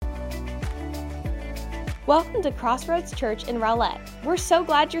Welcome to Crossroads Church in Rowlett. We're so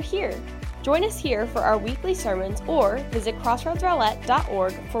glad you're here. Join us here for our weekly sermons or visit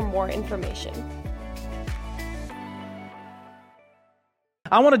crossroadsrowlett.org for more information.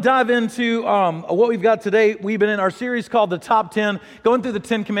 I want to dive into what we've got today. We've been in our series called The Top 10, going through the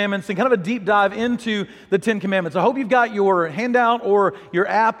 10 Commandments and kind of a deep dive into the 10 Commandments. I hope you've got your handout or your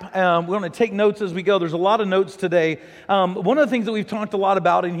app. We're going to take notes as we go. There's a lot of notes today. One of the things that we've talked a lot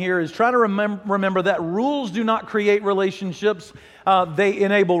about in here is try to remember that rules do not create relationships. They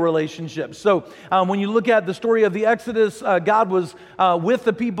enable relationships. So when you look at the story of the Exodus, God was with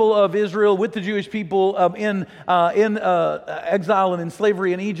the people of Israel, with the Jewish people in exile and in slavery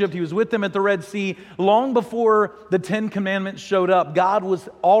in Egypt. He was with them at the Red Sea. Long before the 10 Commandments showed up, God was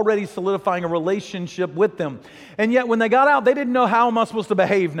already solidifying a relationship with them. And yet when they got out, they didn't know, how am I supposed to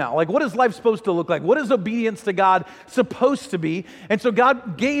behave now? Like, what is life supposed to look like? What is obedience to God supposed to be? And so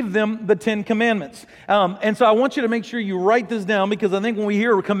God gave them the 10 Commandments. And so I want you to make sure you write this down, because I think when we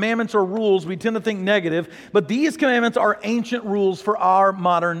hear commandments or rules, we tend to think negative. But these commandments are ancient rules for our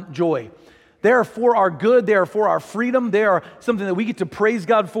modern joy. They are for our good. They are for our freedom. They are something that we get to praise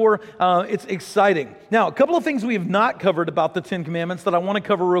God for. It's exciting. Now, a couple of things we have not covered about the 10 Commandments that I want to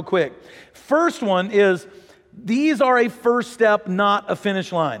cover real quick. First one is, these are a first step, not a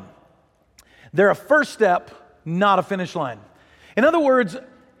finish line. They're a first step, not a finish line. In other words,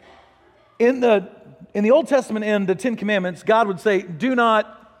 in the Old Testament, in the 10 Commandments, God would say, do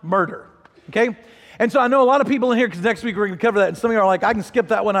not murder, okay? And so I know a lot of people in here, because next week we're going to cover that, and some of you are like, I can skip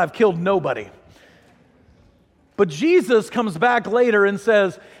that one, I've killed nobody. But Jesus comes back later and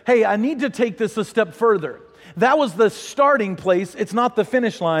says, hey, I need to take this a step further. That was the starting place, it's not the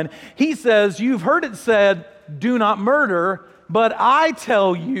finish line. He says, you've heard it said, do not murder, but I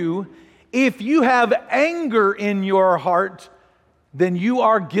tell you, if you have anger in your heart, then you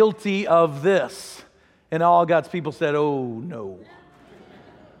are guilty of this. And all God's people said, oh no.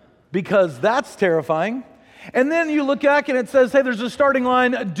 Because that's terrifying. And then you look back and it says, hey, there's a starting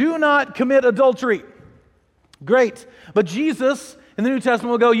line, do not commit adultery. Great. But Jesus in the New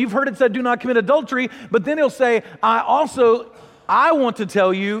Testament will go, you've heard it said, do not commit adultery. But then he'll say, I want to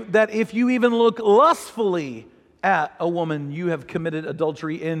tell you that if you even look lustfully at a woman, you have committed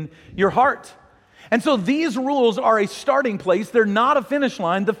adultery in your heart. And so these rules are a starting place. They're not a finish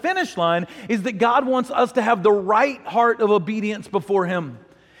line. The finish line is that God wants us to have the right heart of obedience before Him.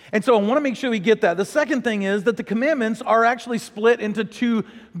 And so I want to make sure we get that. The second thing is that the commandments are actually split into two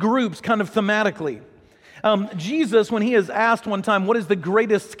groups, kind of thematically. Jesus, when He is asked one time, what is the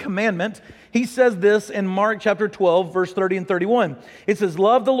greatest commandment? He says this in Mark chapter 12, verse 30 and 31. It says,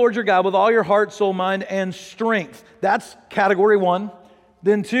 love the Lord your God with all your heart, soul, mind, and strength. That's category one.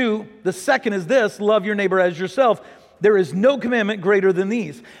 Then two, the second is this, love your neighbor as yourself. There is no commandment greater than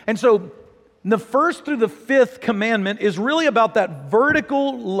these. And so the first through the fifth commandment is really about that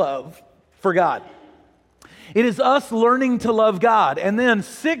vertical love for God. It is us learning to love God. And then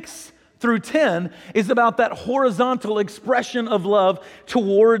 6 through 10 is about that horizontal expression of love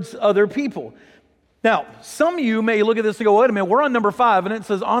towards other people. Now, some of you may look at this and go, wait a minute, we're on number 5 and it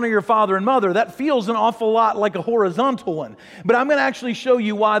says honor your father and mother. That feels an awful lot like a horizontal one. But I'm going to actually show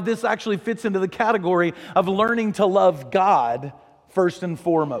you why this actually fits into the category of learning to love God first and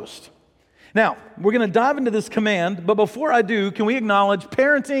foremost. Now, we're going to dive into this command, but before I do, can we acknowledge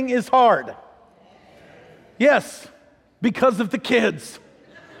parenting is hard? Yes, because of the kids.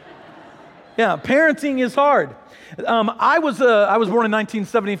 Yeah, parenting is hard. I was born in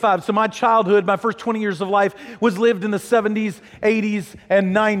 1975, so my childhood, my first 20 years of life was lived in the 70s, 80s,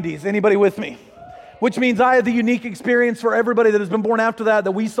 and 90s. Anybody with me? Which means I had the unique experience for everybody that has been born after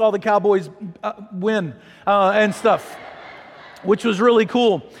that we saw the Cowboys win and stuff, which was really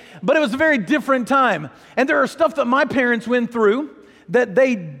cool. But it was a very different time. And there are stuff that my parents went through that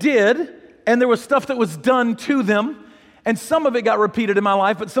they did, and there was stuff that was done to them. And some of it got repeated in my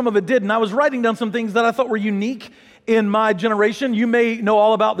life, but some of it didn't. I was writing down some things that I thought were unique in my generation. You may know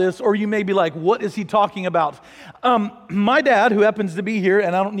all about this, or you may be like, what is he talking about? My dad, who happens to be here,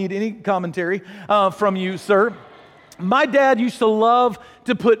 and I don't need any commentary from you, sir. My dad used to love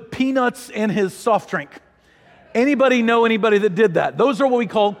to put peanuts in his soft drink. Anybody know anybody that did that? Those are what we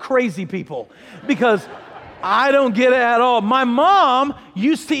call crazy people, because I don't get it at all. My mom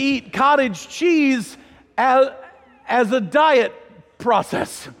used to eat cottage cheese as a diet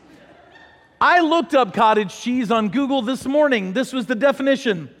process. I looked up cottage cheese on Google this morning. This was the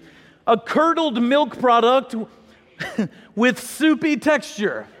definition: a curdled milk product with soupy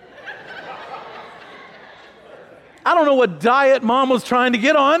texture. I don't know what diet mom was trying to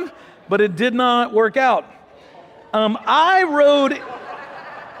get on, but it did not work out. I rode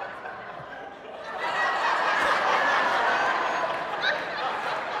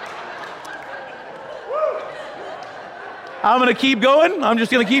I'm going to keep going. I'm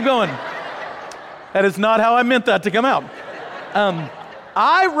just going to keep going. That is not how I meant that to come out.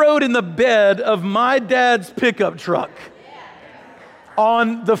 I rode in the bed of my dad's pickup truck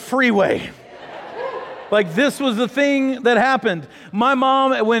on the freeway. Like, this was the thing that happened. My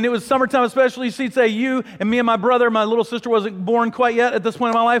mom, when it was summertime especially, she'd say, you and me and my brother, my little sister wasn't born quite yet at this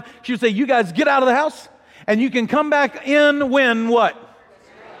point in my life. She would say, you guys get out of the house and you can come back in when what?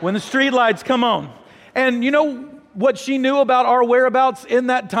 When the street lights come on. And you know what she knew about our whereabouts in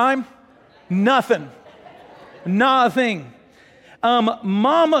that time? Nothing. Nothing.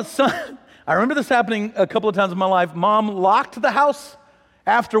 Mama, son, I remember this happening a couple of times in my life. Mom locked the house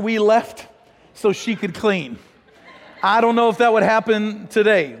after we left so she could clean. I don't know if that would happen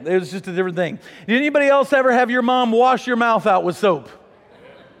today. It was just a different thing. Did anybody else ever have your mom wash your mouth out with soap?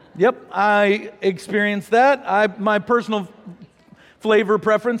 Yep, I experienced that. My personal flavor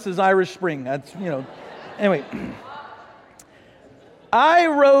preference is Irish Spring. That's, Anyway. I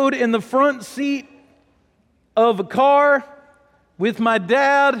rode in the front seat of a car with my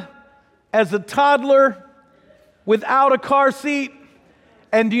dad as a toddler without a car seat.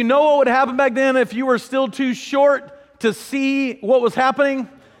 And do you know what would happen back then if you were still too short to see what was happening?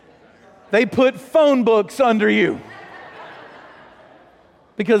 They put phone books under you.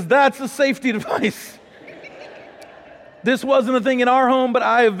 Because that's a safety device. This wasn't a thing in our home, but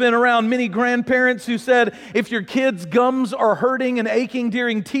I have been around many grandparents who said, if your kids' gums are hurting and aching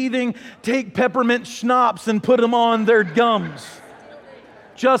during teething, take peppermint schnapps and put them on their gums.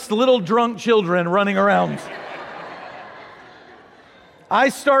 Just little drunk children running around. I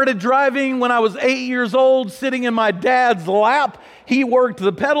started driving when I was 8 years old, sitting in my dad's lap. He worked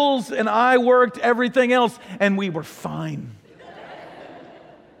the pedals and I worked everything else, and we were fine.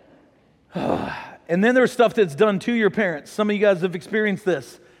 And then there's stuff that's done to your parents. Some of you guys have experienced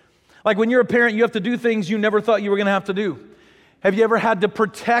this. Like when you're a parent, you have to do things you never thought you were going to have to do. Have you ever had to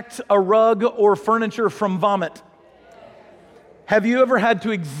protect a rug or furniture from vomit? Have you ever had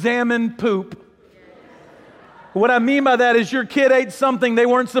to examine poop? What I mean by that is your kid ate something they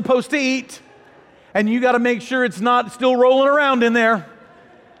weren't supposed to eat, and you got to make sure it's not still rolling around in there.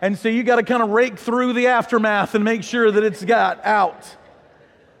 And so you got to kind of rake through the aftermath and make sure that it's got out.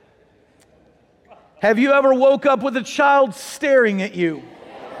 Have you ever woke up with a child staring at you?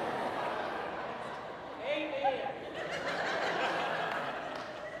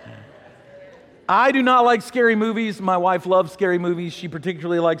 I do not like scary movies. My wife loves scary movies. She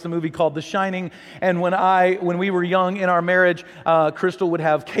particularly likes a movie called The Shining. And when we were young in our marriage, Crystal would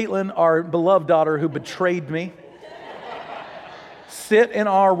have Caitlin, our beloved daughter who betrayed me, sit in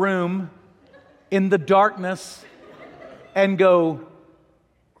our room in the darkness and go,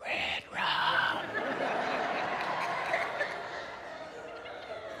 "Red rum."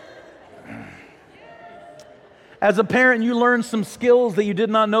 As a parent, you learn some skills that you did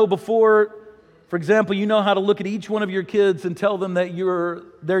not know before. For example, you know how to look at each one of your kids and tell them that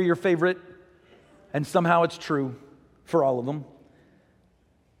they're your favorite, and somehow it's true for all of them.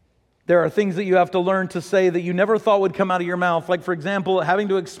 There are things that you have to learn to say that you never thought would come out of your mouth. Like, for example, having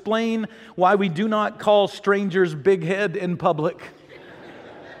to explain why we do not call strangers big head in public.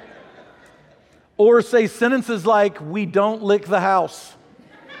 Or say sentences like, "We don't lick the house."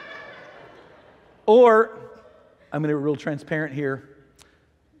 Or, I'm going to be real transparent here,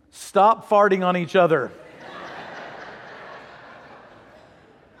 "Stop farting on each other."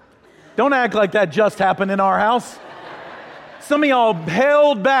 Don't act like that just happened in our house. Some of y'all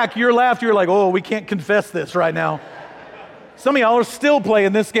held back your laughter. You're like, "Oh, we can't confess this right now." Some of y'all are still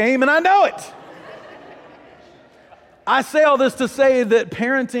playing this game, and I know it. I say all this to say that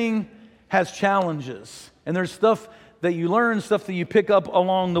parenting has challenges. And there's stuff that you learn, stuff that you pick up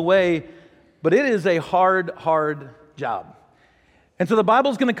along the way. But it is a hard, hard job. And so the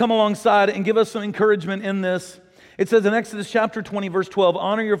Bible's going to come alongside and give us some encouragement in this. It says in Exodus chapter 20, verse 12,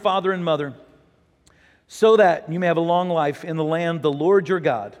 "Honor your father and mother so that you may have a long life in the land the Lord your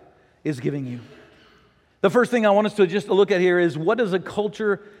God is giving you." The first thing I want us to just look at here is, what does a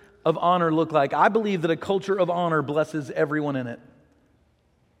culture of honor look like? I believe that a culture of honor blesses everyone in it.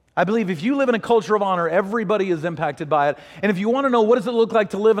 I believe if you live in a culture of honor, everybody is impacted by it. And if you want to know what does it look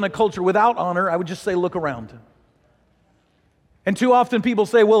like to live in a culture without honor, I would just say look around. And too often people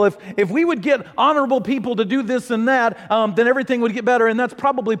say, well, if we would get honorable people to do this and that, then everything would get better. And that's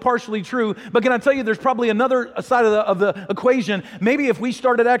probably partially true. But can I tell you, there's probably another side of the equation. Maybe if we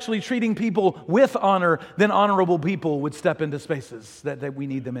started actually treating people with honor, then honorable people would step into spaces that we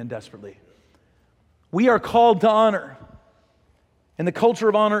need them in desperately. We are called to honor. And the culture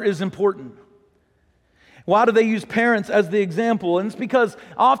of honor is important. Why do they use parents as the example? And it's because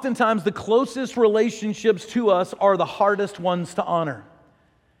oftentimes the closest relationships to us are the hardest ones to honor.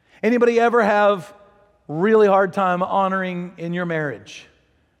 Anybody ever have really hard time honoring in your marriage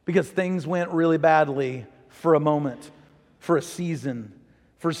because things went really badly for a moment, for a season,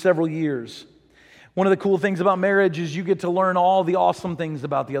 for several years? One of the cool things about marriage is you get to learn all the awesome things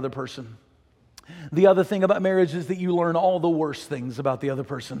about the other person. The other thing about marriage is that you learn all the worst things about the other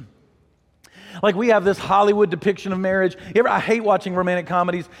person. Like we have this Hollywood depiction of marriage. I hate watching romantic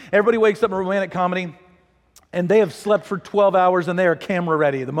comedies. Everybody wakes up in a romantic comedy and they have slept for 12 hours and they are camera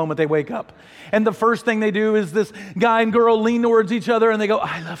ready the moment they wake up. And the first thing they do is this guy and girl lean towards each other and they go,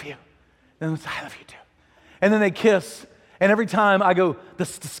 I love you. And it's, I love you too. And then they kiss. And every time I go,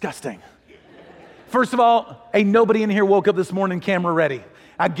 this is disgusting. First of all, ain't nobody in here woke up this morning camera ready.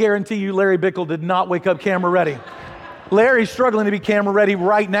 I guarantee you Larry Bickle did not wake up camera ready. Larry's struggling to be camera ready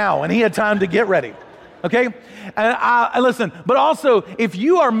right now, and he had time to get ready, okay? And I listen, but also, if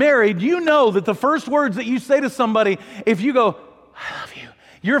you are married, you know that the first words that you say to somebody, if you go, I love you,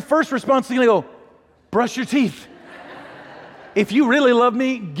 your first response is going to go, brush your teeth. If you really love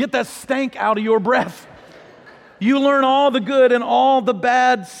me, get that stank out of your breath. You learn all the good and all the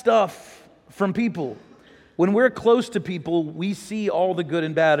bad stuff from people. When we're close to people, we see all the good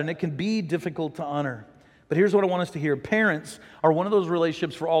and bad, and it can be difficult to honor. But here's what I want us to hear. Parents are one of those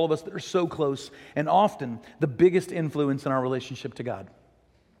relationships for all of us that are so close and often the biggest influence in our relationship to God.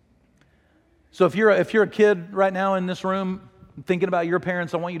 So if you're a kid right now in this room thinking about your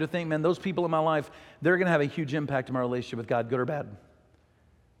parents, I want you to think, man, those people in my life, they're going to have a huge impact in my relationship with God, good or bad.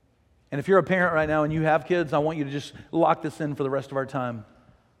 And if you're a parent right now and you have kids, I want you to just lock this in for the rest of our time.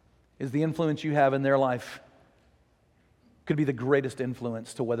 Is the influence you have in their life could be the greatest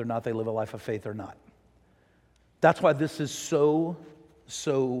influence to whether or not they live a life of faith or not. That's why this is so,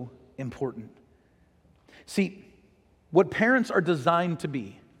 so important. See, what parents are designed to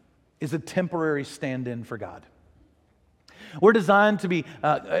be is a temporary stand-in for God. We're designed to be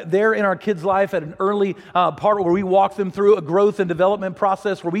there in our kids' life at an early part where we walk them through a growth and development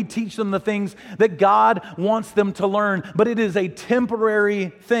process where we teach them the things that God wants them to learn, but it is a temporary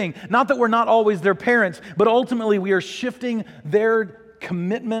thing. Not that we're not always their parents, but ultimately we are shifting their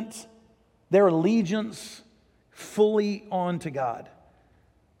commitment, their allegiance fully onto God.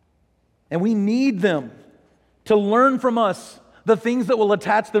 And we need them to learn from us the things that will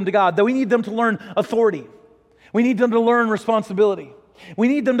attach them to God, that we need them to learn authority. We need them to learn responsibility. We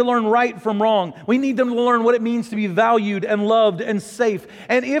need them to learn right from wrong. We need them to learn what it means to be valued and loved and safe.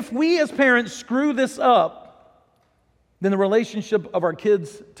 And if we as parents screw this up, then the relationship of our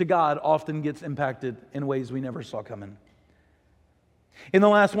kids to God often gets impacted in ways we never saw coming. In the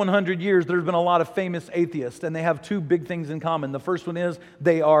last 100 years, there's been a lot of famous atheists, and they have two big things in common. The first one is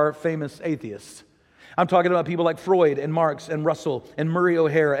they are famous atheists. I'm talking about people like Freud and Marx and Russell and Murray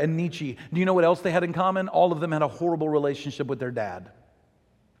O'Hara and Nietzsche. Do you know what else they had in common? All of them had a horrible relationship with their dad.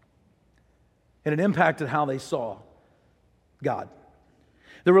 And it impacted how they saw God.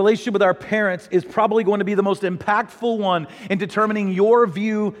 The relationship with our parents is probably going to be the most impactful one in determining your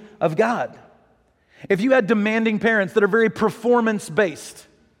view of God. If you had demanding parents that are very performance-based,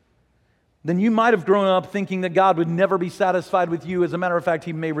 then you might have grown up thinking that God would never be satisfied with you. As a matter of fact,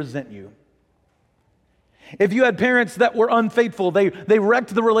 He may resent you. If you had parents that were unfaithful, they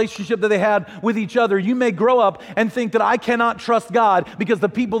wrecked the relationship that they had with each other, you may grow up and think that I cannot trust God because the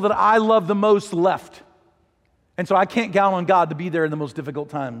people that I love the most left. And so I can't count on God to be there in the most difficult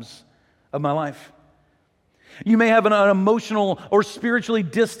times of my life. You may have an emotional or spiritually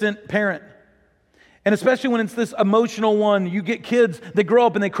distant parent. And especially when it's this emotional one, you get kids that grow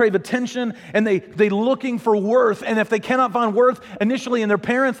up and they crave attention and they looking for worth. And if they cannot find worth initially in their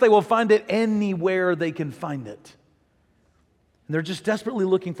parents, they will find it anywhere they can find it. And they're just desperately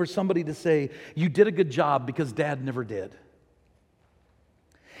looking for somebody to say, you did a good job because Dad never did.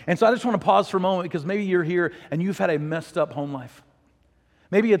 And so I just want to pause for a moment because maybe you're here and you've had a messed up home life.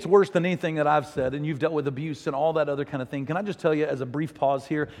 Maybe it's worse than anything that I've said and you've dealt with abuse and all that other kind of thing. Can I just tell you as a brief pause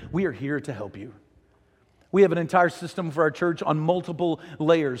here, we are here to help you. We have an entire system for our church on multiple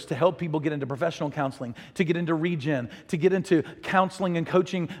layers to help people get into professional counseling, to get into regen, to get into counseling and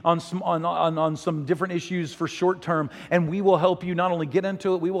coaching on some different issues for short term. And we will help you not only get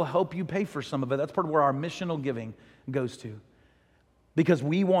into it, we will help you pay for some of it. That's part of where our missional giving goes to. Because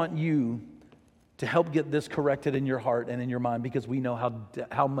we want you to help get this corrected in your heart and in your mind because we know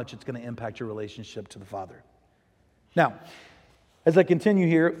how much it's going to impact your relationship to the Father. Now, as I continue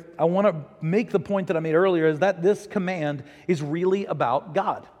here, I want to make the point that I made earlier is that this command is really about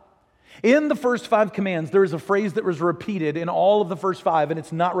God. In the first 5 commands, there is a phrase that was repeated in all of the first 5, and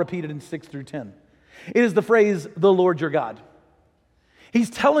it's not repeated in 6 through 10. It is the phrase, the Lord your God. He's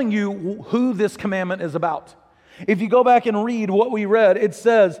telling you who this commandment is about. If you go back and read what we read, it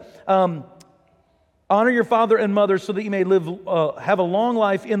says, honor your father and mother so that you may live, have a long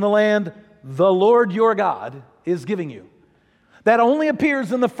life in the land the Lord your God is giving you. That only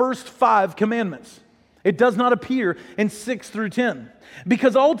appears in the first 5 commandments. It does not appear in 6 through 10.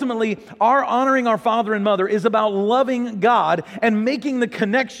 Because ultimately, our honoring our father and mother is about loving God and making the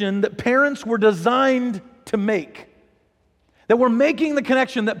connection that parents were designed to make. That we're making the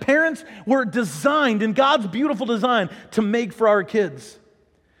connection that parents were designed in God's beautiful design to make for our kids.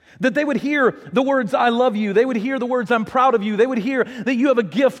 That they would hear the words, I love you. They would hear the words, I'm proud of you. They would hear that you have a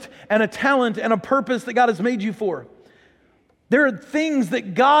gift and a talent and a purpose that God has made you for. There are things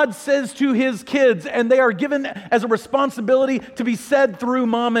that God says to His kids, and they are given as a responsibility to be said through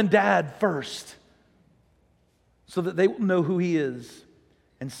mom and dad first, so that they will know who He is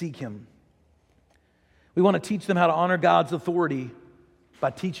and seek Him. We want to teach them how to honor God's authority by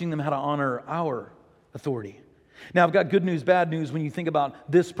teaching them how to honor our authority. Now, I've got good news, bad news when you think about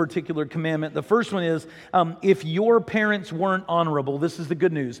this particular commandment. The first one is, if your parents weren't honorable, this is the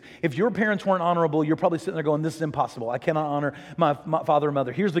good news. If your parents weren't honorable, you're probably sitting there going, this is impossible. I cannot honor my father and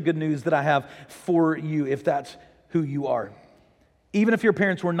mother. Here's the good news that I have for you, if that's who you are. Even if your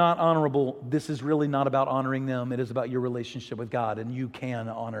parents were not honorable, this is really not about honoring them. It is about your relationship with God, and you can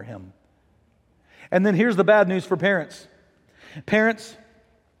honor Him. And then here's the bad news for parents. Parents,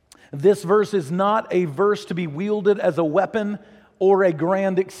 this verse is not a verse to be wielded as a weapon or a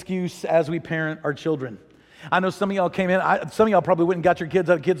grand excuse as we parent our children. I know some of y'all came in, some of y'all probably went and got your kids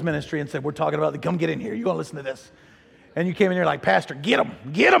out of kids ministry and said, we're talking about, come get in here, you want to listen to this. And you came in here like, Pastor, get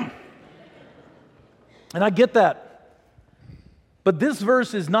them. And I get that. But this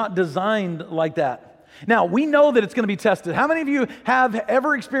verse is not designed like that. Now, we know that it's going to be tested. How many of you have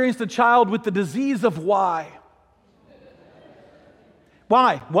ever experienced a child with the disease of why?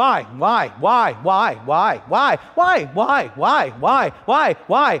 Why?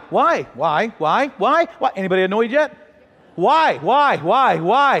 Anybody annoyed yet? Why?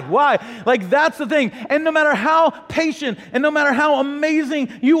 Like, that's the thing. And no matter how patient and no matter how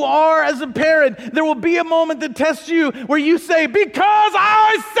amazing you are as a parent, there will be a moment that tests you where you say, because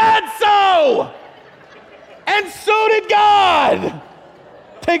I said so! And so did God!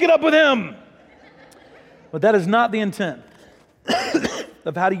 Take it up with Him. But that is not the intent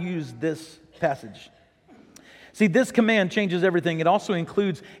of how to use this passage. See, this command changes everything. It also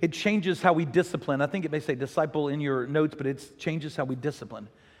includes, it changes how we discipline. I think it may say disciple in your notes, but it changes how we discipline.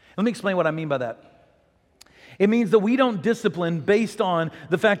 Let me explain what I mean by that. It means that we don't discipline based on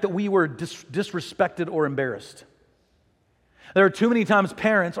the fact that we were disrespected or embarrassed. There are too many times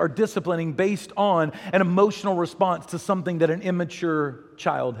parents are disciplining based on an emotional response to something that an immature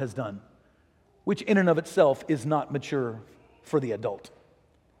child has done, which in and of itself is not mature for the adult.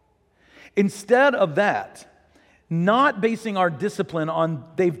 Instead of that, not basing our discipline on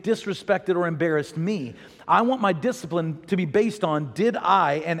they've disrespected or embarrassed me, I want my discipline to be based on, did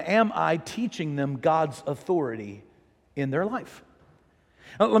I and am I teaching them God's authority in their life?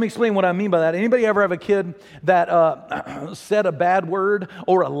 Let me explain what I mean by that. Anybody ever have a kid that said a bad word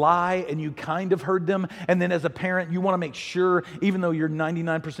or a lie and you kind of heard them, and then as a parent you want to make sure, even though you're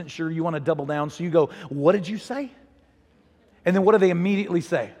 99% sure, you want to double down, so you go, what did you say? And then what do they immediately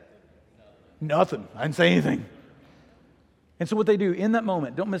say? Nothing. I didn't say anything. And so what they do in that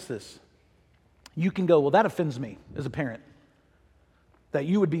moment, don't miss this. You can go, well, that offends me as a parent. That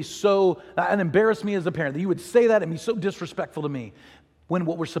you would be so, and embarrass me as a parent, that you would say that and be so disrespectful to me. When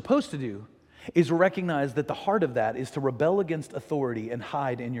what we're supposed to do is recognize that the heart of that is to rebel against authority and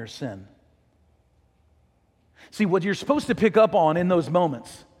hide in your sin. See, what you're supposed to pick up on in those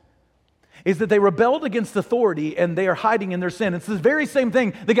moments is that they rebelled against authority and they are hiding in their sin. It's the very same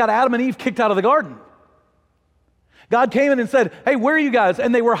thing that got Adam and Eve kicked out of the garden. God came in and said, hey, where are you guys?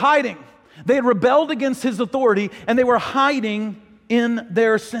 And they were hiding. They had rebelled against His authority and they were hiding in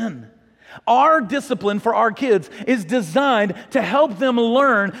their sin. Our discipline for our kids is designed to help them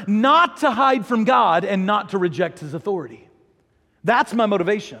learn not to hide from God and not to reject His authority. That's my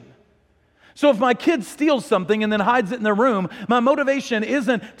motivation. So if my kid steals something and then hides it in their room, my motivation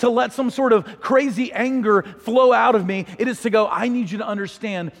isn't to let some sort of crazy anger flow out of me. It is to go, I need you to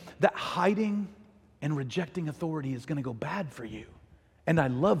understand that hiding and rejecting authority is going to go bad for you. And I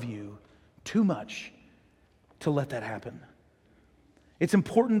love you too much to let that happen. It's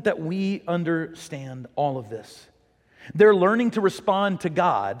important that we understand all of this. They're learning to respond to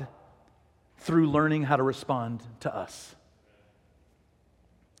God through learning how to respond to us.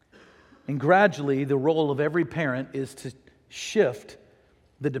 And gradually, the role of every parent is to shift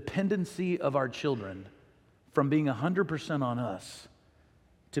the dependency of our children from being 100% on us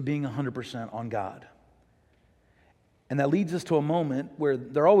to being 100% on God. And that leads us to a moment where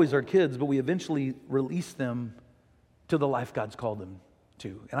they're always our kids, but we eventually release them to the life God's called them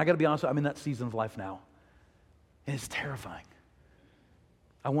to. And I got to be honest, I'm in that season of life now. And it's terrifying.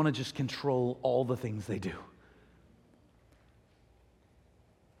 I want to just control all the things they do.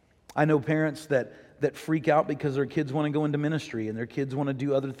 I know parents that freak out because their kids want to go into ministry and their kids want to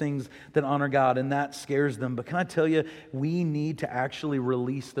do other things that honor God, and that scares them. But can I tell you, we need to actually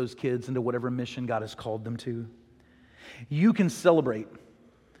release those kids into whatever mission God has called them to. You can celebrate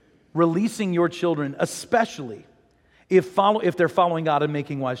releasing your children, especially if they're following God and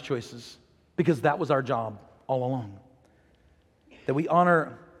making wise choices, because that was our job all along. That we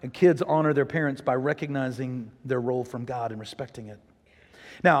honor, and kids honor their parents by recognizing their role from God and respecting it.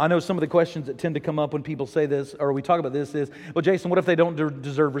 Now, I know some of the questions that tend to come up when people say this, or we talk about this is, well, Jason, what if they don't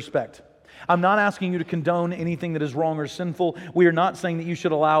deserve respect? I'm not asking you to condone anything that is wrong or sinful. We are not saying that you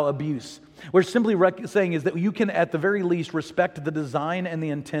should allow abuse. We're simply saying is that you can, at the very least, respect the design and the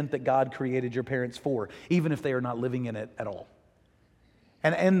intent that God created your parents for, even if they are not living in it at all.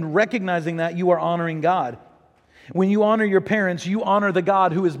 And recognizing that, you are honoring God. When you honor your parents, you honor the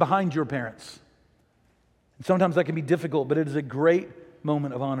God who is behind your parents. And sometimes that can be difficult, but it is a great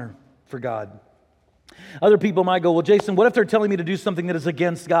moment of honor for God. Other people might go, well, Jason, what if they're telling me to do something that is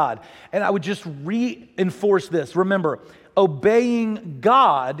against God? And I would just reinforce this. Remember, obeying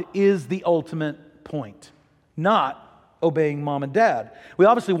God is the ultimate point, not obeying mom and dad. We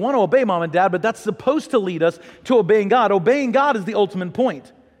obviously want to obey mom and dad, but that's supposed to lead us to obeying God. Obeying God is the ultimate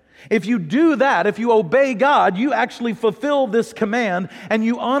point. If you do that, if you obey God, you actually fulfill this command, and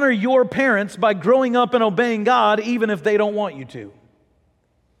you honor your parents by growing up and obeying God, even if they don't want you to.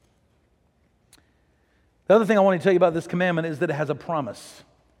 The other thing I want to tell you about this commandment is that it has a promise.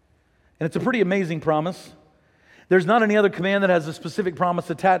 And it's a pretty amazing promise. There's not any other command that has a specific promise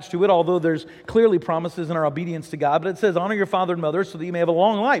attached to it, although there's clearly promises in our obedience to God. But it says, honor your father and mother so that you may have a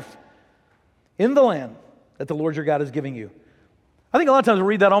long life in the land that the Lord your God is giving you. I think a lot of times we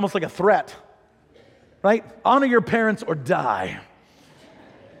read that almost like a threat, right? Honor your parents or die.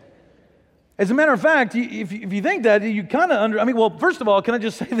 As a matter of fact, if you think that, you kind of first of all, can I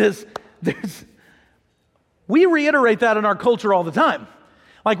just say this? We reiterate that in our culture all the time.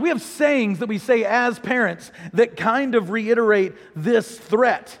 Like, we have sayings that we say as parents that kind of reiterate this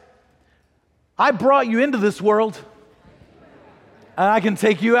threat. I brought you into this world, and I can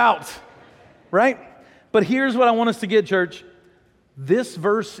take you out, right? But here's what I want us to get, church. This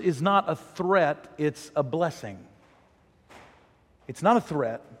verse is not a threat, it's a blessing. It's not a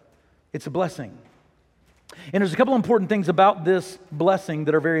threat, it's a blessing. And there's a couple important things about this blessing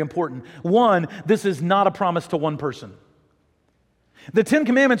that are very important. One, this is not a promise to one person. The 10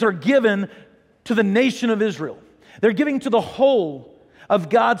 Commandments are given to the nation of Israel. They're giving to the whole of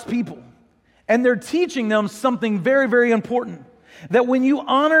God's people. And they're teaching them something very, very important. That when you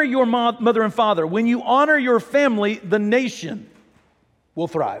honor your mother and father, when you honor your family, the nation will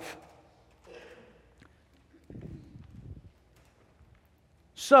thrive.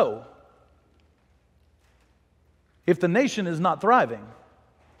 So, if the nation is not thriving,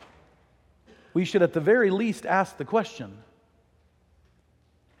 we should at the very least ask the question,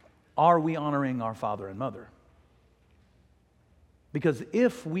 are we honoring our father and mother? Because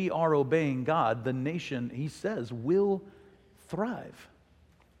if we are obeying God, the nation, he says, will thrive.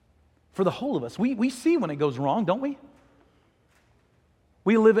 For the whole of us. We see when it goes wrong, don't we?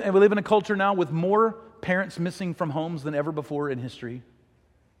 We live in a culture now with more parents missing from homes than ever before in history.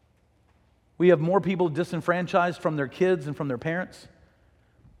 We have more people disenfranchised from their kids and from their parents.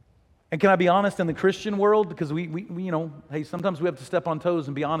 And can I be honest, in the Christian world, because we hey, sometimes we have to step on toes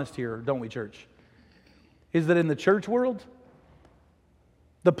and be honest here, don't we, church? Is that in the church world,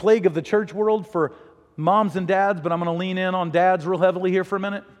 the plague of the church world for moms and dads, but I'm going to lean in on dads real heavily here for a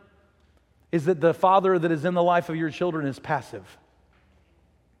minute, is that the father that is in the life of your children is passive.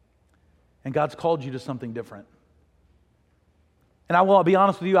 And God's called you to something different. And I will be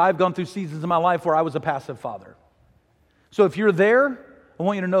honest with you, I've gone through seasons in my life where I was a passive father. So if you're there, I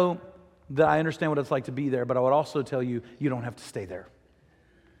want you to know that I understand what it's like to be there, but I would also tell you, you don't have to stay there.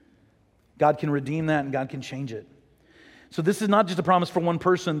 God can redeem that and God can change it. So this is not just a promise for one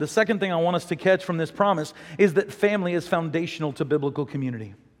person. The second thing I want us to catch from this promise is that family is foundational to biblical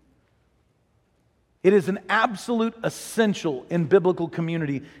community. It is an absolute essential in biblical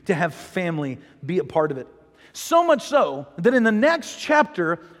community to have family be a part of it. So much so that in the next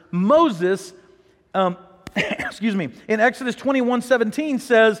chapter, Moses, in Exodus 21:17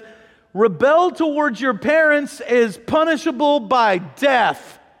 says, rebel towards your parents is punishable by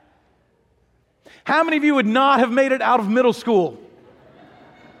death. How many of you would not have made it out of middle school?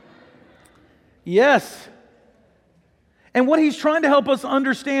 Yes. And what he's trying to help us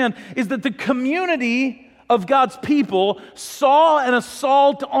understand is that the community of God's people saw an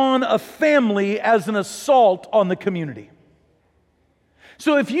assault on a family as an assault on the community.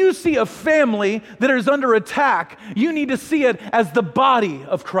 So if you see a family that is under attack, you need to see it as the body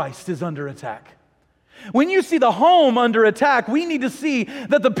of Christ is under attack. When you see the home under attack, we need to see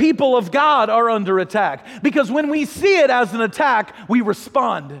that the people of God are under attack. Because when we see it as an attack, we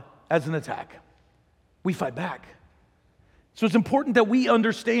respond as an attack. We fight back. So it's important that we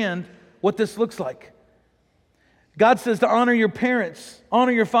understand what this looks like. God says to honor your parents,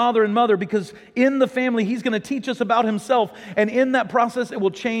 honor your father and mother, because in the family, He's going to teach us about Himself, and in that process, it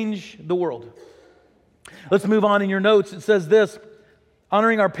will change the world. Let's move on in your notes. It says this: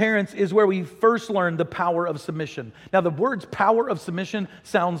 honoring our parents is where we first learn the power of submission. Now, the words power of submission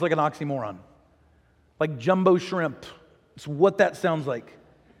sounds like an oxymoron, like jumbo shrimp. It's what that sounds like.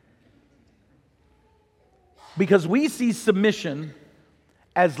 Because we see submission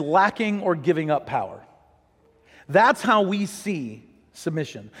as lacking or giving up power. That's how we see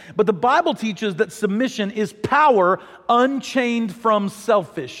submission. But the Bible teaches that submission is power unchained from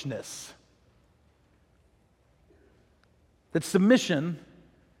selfishness. That submission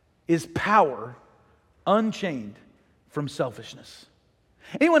is power unchained from selfishness.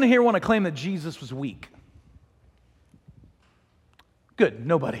 Anyone here want to claim that Jesus was weak? Good,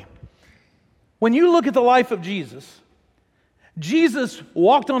 nobody. When you look at the life of Jesus, Jesus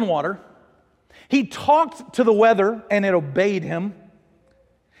walked on water. He talked to the weather and it obeyed Him.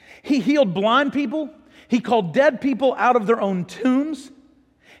 He healed blind people. He called dead people out of their own tombs.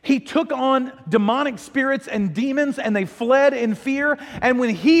 He took on demonic spirits and demons and they fled in fear. And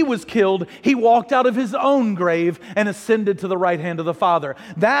when He was killed, He walked out of His own grave and ascended to the right hand of the Father.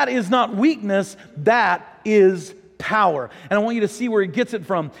 That is not weakness, that is power. And I want you to see where He gets it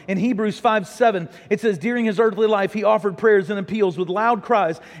from. In Hebrews 5:7, it says, during His earthly life, He offered prayers and appeals with loud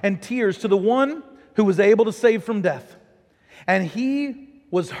cries and tears to the one who was able to save from death. And He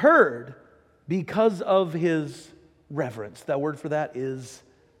was heard because of His reverence. That word for that is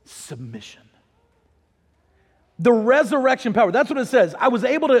submission. The resurrection power. That's what it says. I was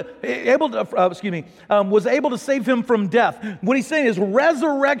able to save him from death. What he's saying is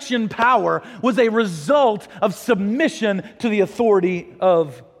resurrection power was a result of submission to the authority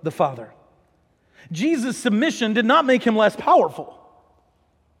of the Father. Jesus' submission did not make Him less powerful.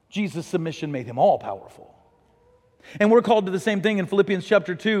 Jesus' submission made Him all powerful. And we're called to the same thing in Philippians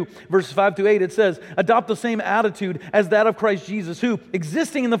chapter 2, verses 5-8. It says, adopt the same attitude as that of Christ Jesus, who,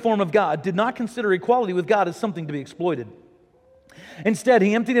 existing in the form of God, did not consider equality with God as something to be exploited. Instead,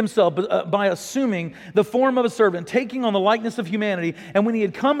 He emptied Himself by assuming the form of a servant, taking on the likeness of humanity. And when He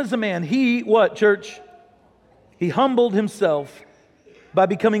had come as a man, He, what, church? He humbled Himself by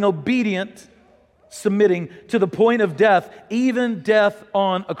becoming obedient, submitting to the point of death, even death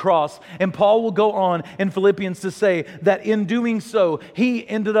on a cross. And Paul will go on in Philippians to say that in doing so, He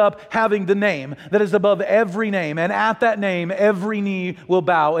ended up having the name that is above every name. And at that name, every knee will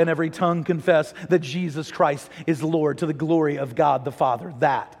bow and every tongue confess that Jesus Christ is Lord, to the glory of God the Father.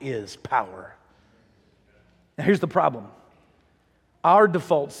 That is power. Now here's the problem. Our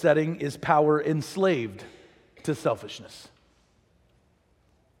default setting is power enslaved to selfishness.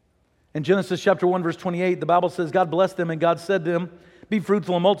 In Genesis chapter 1, verse 28, the Bible says, God blessed them and God said to them, be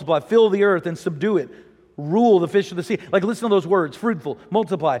fruitful and multiply, fill the earth and subdue it, rule the fish of the sea. Like, listen to those words: fruitful,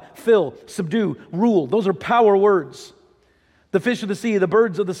 multiply, fill, subdue, rule. Those are power words. The fish of the sea, the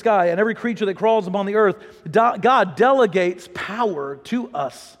birds of the sky, and every creature that crawls upon the earth. God delegates power to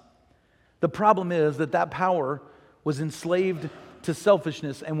us. The problem is that power was enslaved to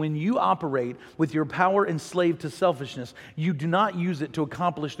selfishness, and when you operate with your power enslaved to selfishness, you do not use it to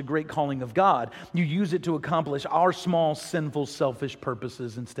accomplish the great calling of God. You use it to accomplish our small, sinful, selfish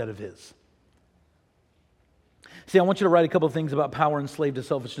purposes instead of His. See, I want you to write a couple of things about power enslaved to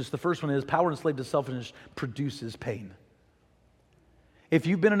selfishness. The first one is power enslaved to selfishness produces pain. If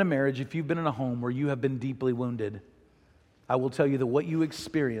you've been in a marriage, if you've been in a home where you have been deeply wounded, I will tell you that what you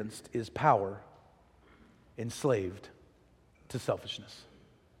experienced is power enslaved to selfishness.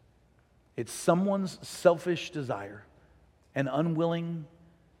 It's someone's selfish desire and unwilling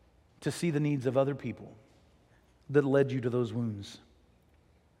to see the needs of other people that led you to those wounds.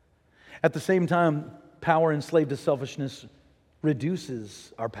 At the same time, power enslaved to selfishness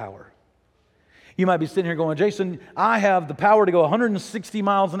reduces our power. You might be sitting here going, Jason, I have the power to go 160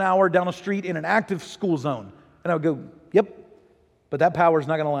 miles an hour down a street in an active school zone. And I would go, yep, But that power is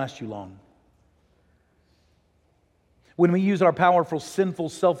not going to last you long. When we use our power for sinful,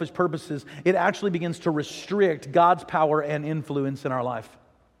 selfish purposes, it actually begins to restrict God's power and influence in our life.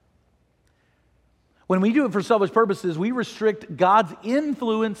 When we do it for selfish purposes, we restrict God's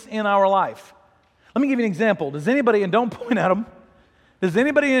influence in our life. Let me give you an example. Does anybody, and don't point at them, does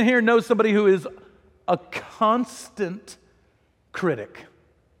anybody in here know somebody who is a constant critic?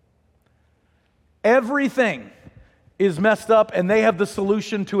 Everything is messed up and they have the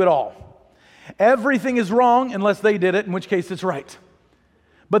solution to it all. Everything is wrong unless they did it, in which case it's right.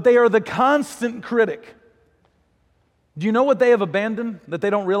 But they are the constant critic. Do you know what they have abandoned that they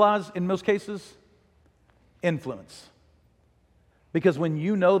don't realize in most cases? Influence. Because when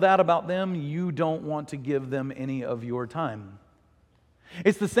you know that about them, you don't want to give them any of your time.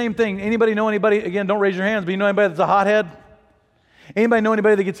 It's the same thing. Anybody know anybody, again, don't raise your hands, but you know anybody that's a hothead? Anybody know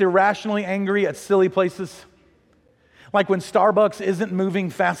anybody that gets irrationally angry at silly places? Like when Starbucks isn't moving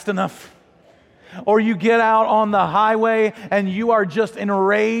fast enough. Or you get out on the highway and you are just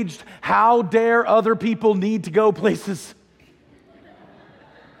enraged. How dare other people need to go places?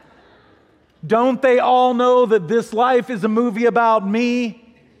 Don't they all know that this life is a movie about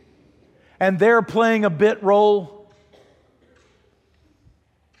me and they're playing a bit role?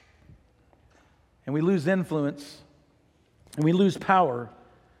 And we lose influence and we lose power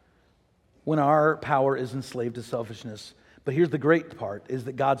when our power is enslaved to selfishness. But here's the great part, is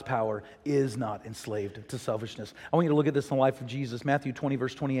that God's power is not enslaved to selfishness. I want you to look at this in the life of Jesus, Matthew 20,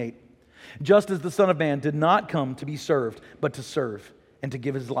 verse 28. Just as the Son of Man did not come to be served, but to serve and to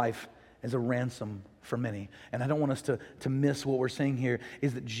give his life as a ransom for many. And I don't want us to miss what we're saying here,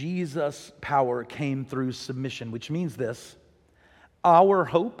 is that Jesus' power came through submission, which means this: our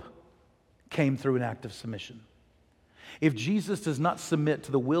hope came through an act of submission. If Jesus does not submit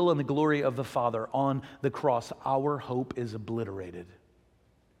to the will and the glory of the Father on the cross, our hope is obliterated.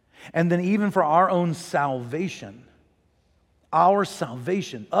 And then even for our own salvation,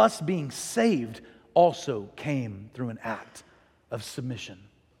 us being saved, also came through an act of submission,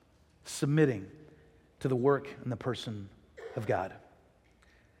 submitting to the work and the person of God.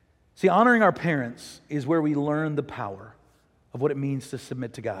 See, honoring our parents is where we learn the power of what it means to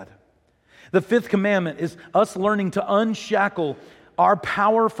submit to God. The fifth commandment is us learning to unshackle our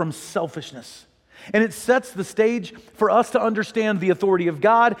power from selfishness. And it sets the stage for us to understand the authority of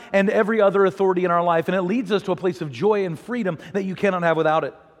God and every other authority in our life. And it leads us to a place of joy and freedom that you cannot have without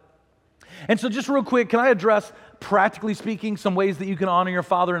it. And so just real quick, can I address, practically speaking, some ways that you can honor your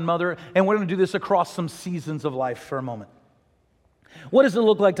father and mother? And we're going to do this across some seasons of life for a moment. What does it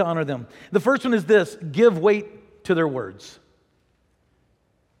look like to honor them? The first one is this: give weight to their words.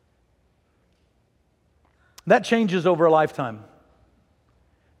 That changes over a lifetime.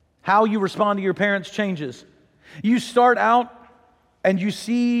 How you respond to your parents changes. You start out and you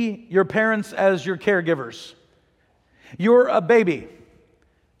see your parents as your caregivers. You're a baby,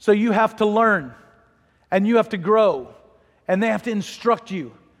 so you have to learn and you have to grow and they have to instruct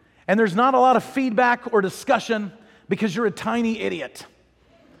you. And there's not a lot of feedback or discussion because you're a tiny idiot.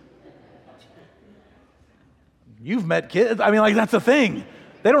 You've met kids. That's a thing.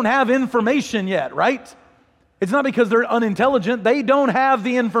 They don't have information yet, right? It's not because they're unintelligent. They don't have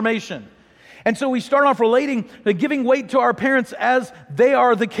the information. And so we start off giving weight to our parents as they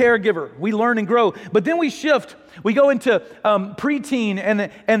are the caregiver. We learn and grow. But then we shift. We go into preteen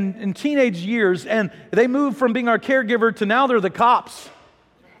and teenage years, and they move from being our caregiver to now they're the cops.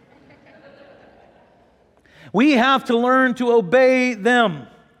 We have to learn to obey them.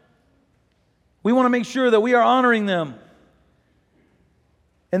 We want to make sure that we are honoring them.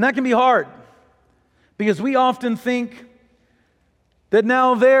 And that can be hard, because we often think that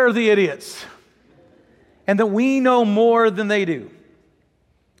now they're the idiots and that we know more than they do.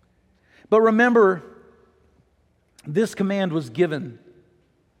 But remember, this command was given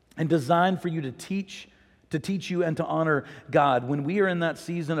and designed for you to teach you and to honor God. When we are in that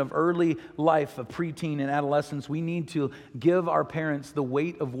season of early life, of preteen and adolescence, we need to give our parents the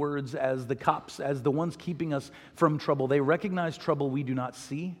weight of words as the cops, as the ones keeping us from trouble. They recognize trouble we do not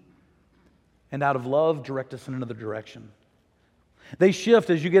see, and out of love, direct us in another direction. They shift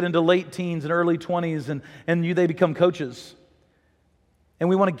as you get into late teens and early 20s, and they become coaches. And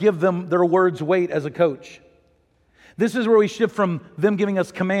we want to give them their words weight as a coach. This is where we shift from them giving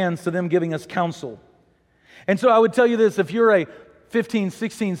us commands to them giving us counsel. And so I would tell you this: if you're a 15,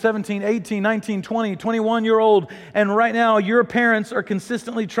 16, 17, 18, 19, 20, 21-year-old, and right now your parents are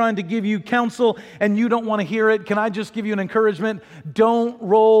consistently trying to give you counsel and you don't want to hear it, can I just give you an encouragement? Don't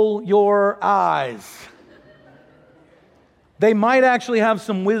roll your eyes. They might actually have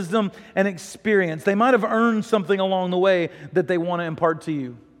some wisdom and experience. They might have earned something along the way that they want to impart to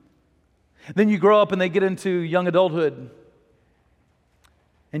you. Then you grow up and they get into young adulthood,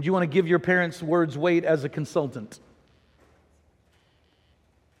 and you want to give your parents' words weight as a consultant.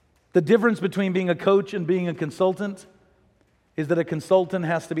 The difference between being a coach and being a consultant is that a consultant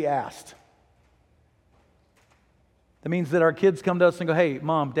has to be asked. That means that our kids come to us and go, hey,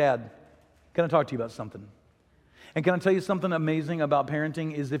 Mom, Dad, can I talk to you about something? And can I tell you something amazing about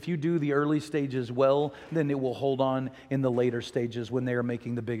parenting is if you do the early stages well, then it will hold on in the later stages when they are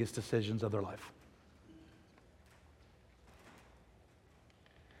making the biggest decisions of their life.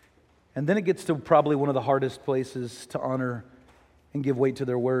 And then it gets to probably one of the hardest places to honor and give weight to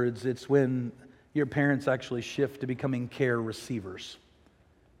their words. It's when your parents actually shift to becoming care receivers.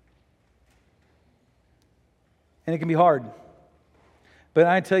 And it can be hard. But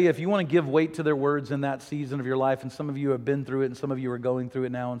I tell you, if you want to give weight to their words in that season of your life, and some of you have been through it, and some of you are going through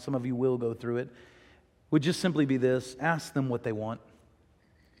it now, and some of you will go through it, would just simply be this: ask them what they want.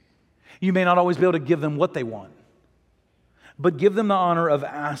 You may not always be able to give them what they want, but give them the honor of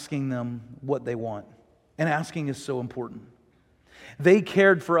asking them what they want. And asking is so important. They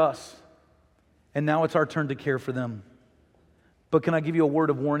cared for us, and now it's our turn to care for them. But can I give you a word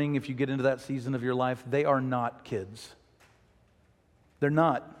of warning if you get into that season of your life? They are not kids. They're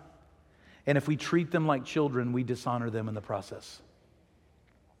not. And if we treat them like children, we dishonor them in the process.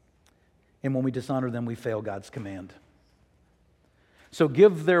 And when we dishonor them, we fail God's command. So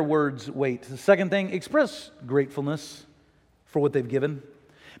give their words weight. The second thing, express gratefulness for what they've given.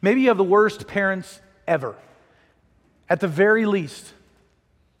 Maybe you have the worst parents ever. At the very least,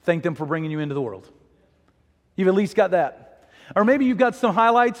 thank them for bringing you into the world. You've at least got that. Or maybe you've got some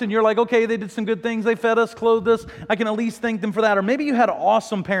highlights and you're like, okay, they did some good things. They fed us, clothed us. I can at least thank them for that. Or maybe you had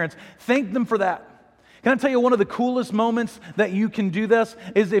awesome parents. Thank them for that. Can I tell you one of the coolest moments that you can do this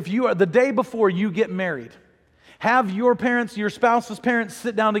is if you are the day before you get married. Have your parents, your spouse's parents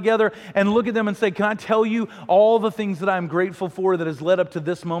sit down together and look at them and say, can I tell you all the things that I'm grateful for that has led up to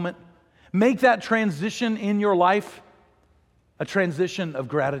this moment? Make that transition in your life a transition of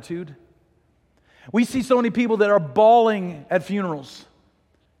gratitude. We see so many people that are bawling at funerals.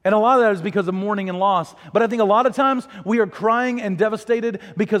 And a lot of that is because of mourning and loss. But I think a lot of times we are crying and devastated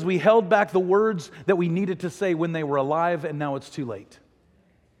because we held back the words that we needed to say when they were alive, and now it's too late.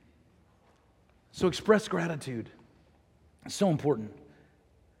 So express gratitude. It's so important.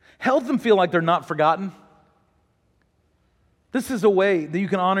 Help them feel like they're not forgotten. This is a way that you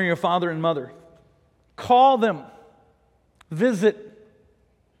can honor your father and mother. Call them. Visit.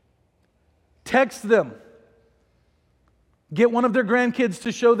 Text them. Get one of their grandkids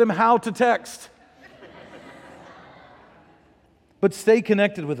to show them how to text. But stay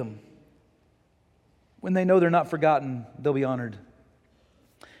connected with them. When they know they're not forgotten, they'll be honored.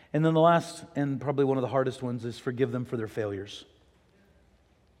 And then the last, and probably one of the hardest ones, is forgive them for their failures.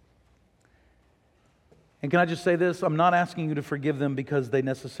 And can I just say this? I'm not asking you to forgive them because they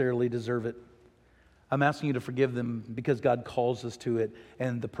necessarily deserve it. I'm asking you to forgive them because God calls us to it,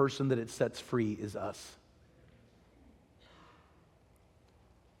 and the person that it sets free is us.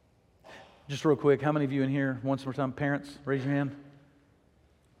 Just real quick, how many of you in here, once more time, parents, raise your hand.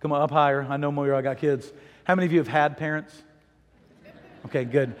 Come on, up higher. I know more of y'all got kids. How many of you have had parents? Okay,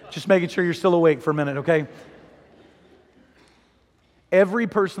 good. Just making sure you're still awake for a minute, okay? Every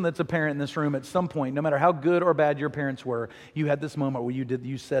person that's a parent in this room at some point, no matter how good or bad your parents were, you had this moment where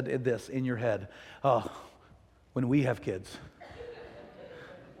you said this in your head. Oh, when we have kids,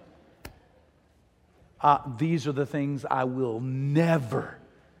 these are the things I will never,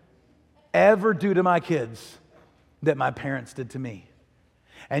 ever do to my kids that my parents did to me.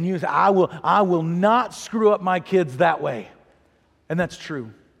 And you say, I will not screw up my kids that way. And that's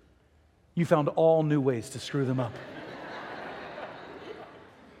true. You found all new ways to screw them up.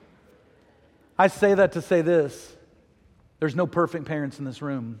 I say that to say this. There's no perfect parents in this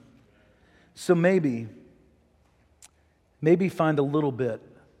room. So maybe find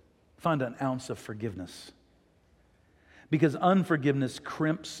an ounce of forgiveness. Because unforgiveness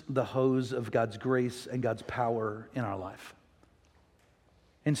crimps the hose of God's grace and God's power in our life.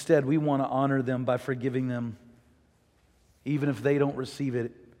 Instead, we want to honor them by forgiving them. Even if they don't receive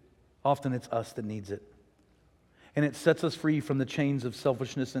it, often it's us that needs it. And it sets us free from the chains of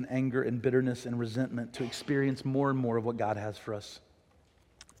selfishness and anger and bitterness and resentment to experience more and more of what God has for us.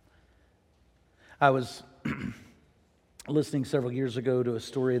 I was listening several years ago to a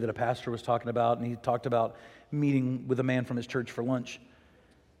story that a pastor was talking about, and he talked about meeting with a man from his church for lunch.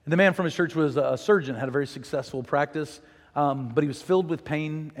 And the man from his church was a surgeon, had a very successful practice, but he was filled with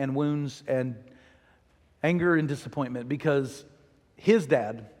pain and wounds, and Anger and disappointment because his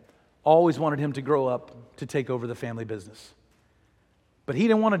dad always wanted him to grow up to take over the family business. But he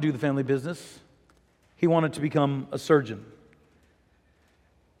didn't want to do the family business. He wanted to become a surgeon.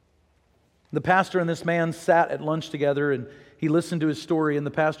 The pastor and this man sat at lunch together, and he listened to his story, and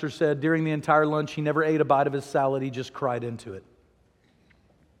the pastor said during the entire lunch he never ate a bite of his salad, he just cried into it.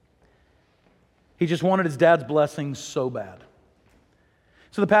 He just wanted his dad's blessing so bad.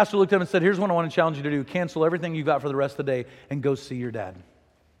 So the pastor looked at him and said, here's what I want to challenge you to do. Cancel everything you've got for the rest of the day and go see your dad.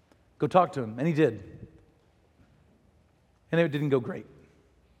 Go talk to him. And he did. And it didn't go great.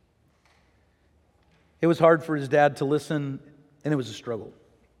 It was hard for his dad to listen, and it was a struggle.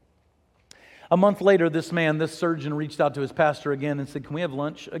 A month later, this surgeon, reached out to his pastor again and said, can we have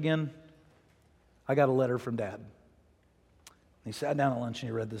lunch again? I got a letter from Dad. And he sat down at lunch and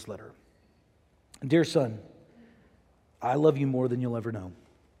he read this letter. Dear son, I love you more than you'll ever know.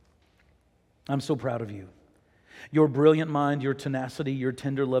 I'm so proud of you. Your brilliant mind, your tenacity, your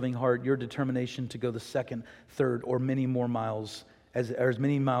tender, loving heart, your determination to go the second, third, or many more miles, as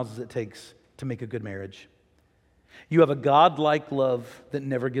many miles as it takes to make a good marriage. You have a God-like love that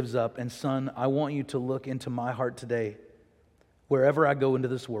never gives up. And son, I want you to look into my heart today. Wherever I go into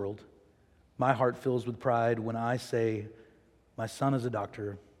this world, my heart fills with pride when I say, my son is a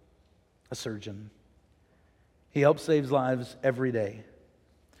doctor, a surgeon. He helps save lives every day.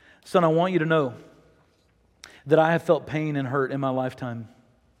 Son, I want you to know that I have felt pain and hurt in my lifetime.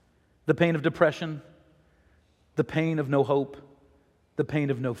 The pain of depression, the pain of no hope, the pain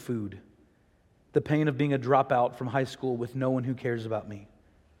of no food, the pain of being a dropout from high school with no one who cares about me,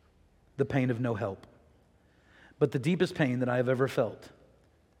 the pain of no help. But the deepest pain that I have ever felt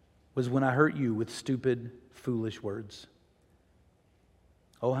was when I hurt you with stupid, foolish words.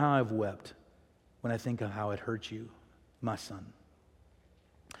 Oh, how I've wept when I think of how it hurt you, my son.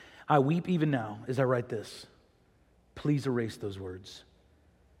 I weep even now as I write this. Please erase those words.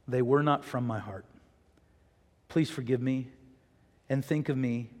 They were not from my heart. Please forgive me and think of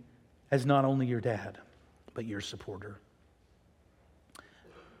me as not only your dad, but your supporter.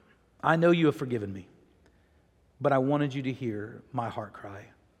 I know you have forgiven me, but I wanted you to hear my heart cry.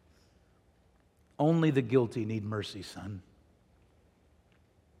 Only the guilty need mercy, son.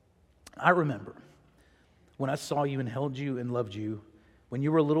 I remember when I saw you and held you and loved you, when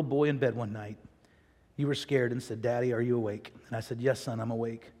you were a little boy in bed one night, you were scared and said, Daddy, are you awake? And I said, yes, son, I'm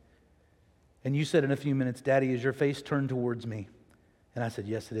awake. And you said in a few minutes, Daddy, is your face turned towards me? And I said,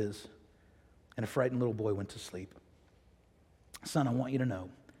 yes, it is. And a frightened little boy went to sleep. Son, I want you to know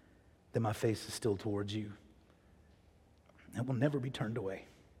that my face is still towards you. It will never be turned away.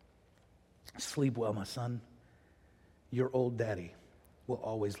 Sleep well, my son. Your old daddy will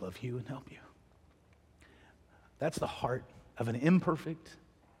always love you and help you. That's the heart of an imperfect,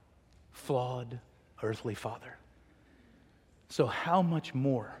 flawed, earthly father. So how much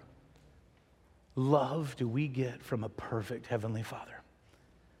more love do we get from a perfect heavenly Father?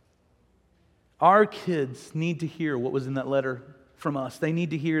 Our kids need to hear what was in that letter from us. They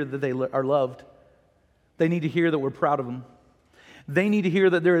need to hear that they are loved. They need to hear that we're proud of them. They need to hear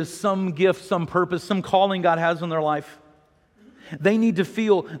that there is some gift, some purpose, some calling God has in their life. They need to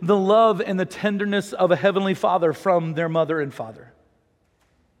feel the love and the tenderness of a heavenly Father from their mother and father.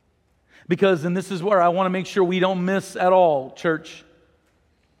 Because, and this is where I want to make sure we don't miss at all, church.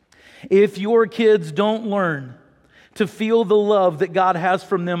 If your kids don't learn to feel the love that God has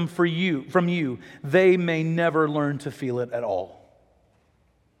from you, they may never learn to feel it at all.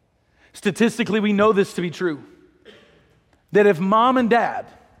 Statistically, we know this to be true. That if mom and dad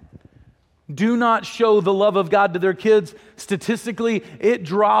do not show the love of God to their kids, statistically, it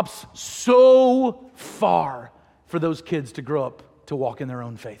drops so far for those kids to grow up to walk in their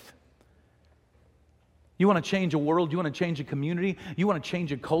own faith. You want to change a world? You want to change a community? You want to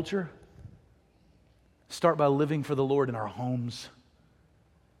change a culture? Start by living for the Lord in our homes.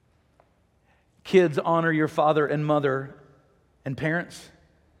 Kids, honor your father and mother and parents.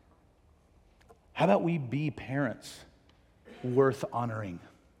 How about we be parents worth honoring?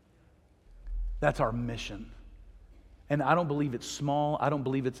 That's our mission. And I don't believe it's small. I don't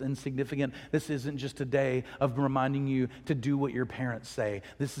believe it's insignificant. This isn't just a day of reminding you to do what your parents say.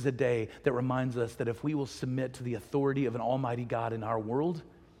 This is a day that reminds us that if we will submit to the authority of an almighty God in our world,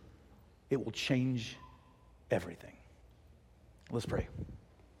 it will change everything. Let's pray.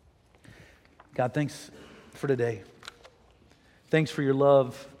 God, thanks for today. Thanks for your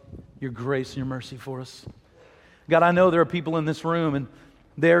love, your grace, and your mercy for us. God, I know there are people in this room and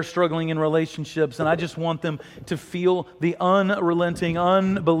they're struggling in relationships, and I just want them to feel the unrelenting,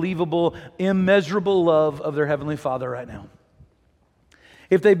 unbelievable, immeasurable love of their Heavenly Father right now.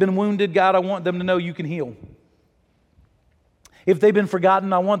 If they've been wounded, God, I want them to know you can heal. If they've been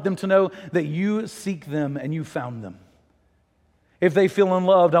forgotten, I want them to know that you seek them and you found them. If they feel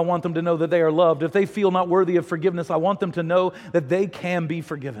unloved, I want them to know that they are loved. If they feel not worthy of forgiveness, I want them to know that they can be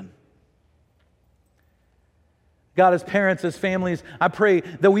forgiven. God, as parents, as families, I pray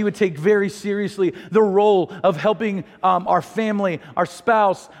that we would take very seriously the role of helping our family, our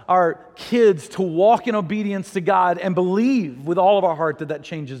spouse, our kids to walk in obedience to God and believe with all of our heart that that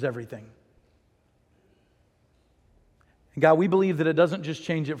changes everything. And God, we believe that it doesn't just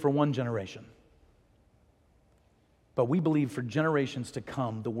change it for one generation, but we believe for generations to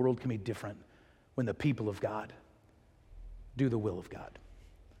come, the world can be different when the people of God do the will of God.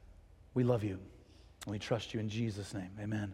 We love you, and we trust you in Jesus' name. Amen.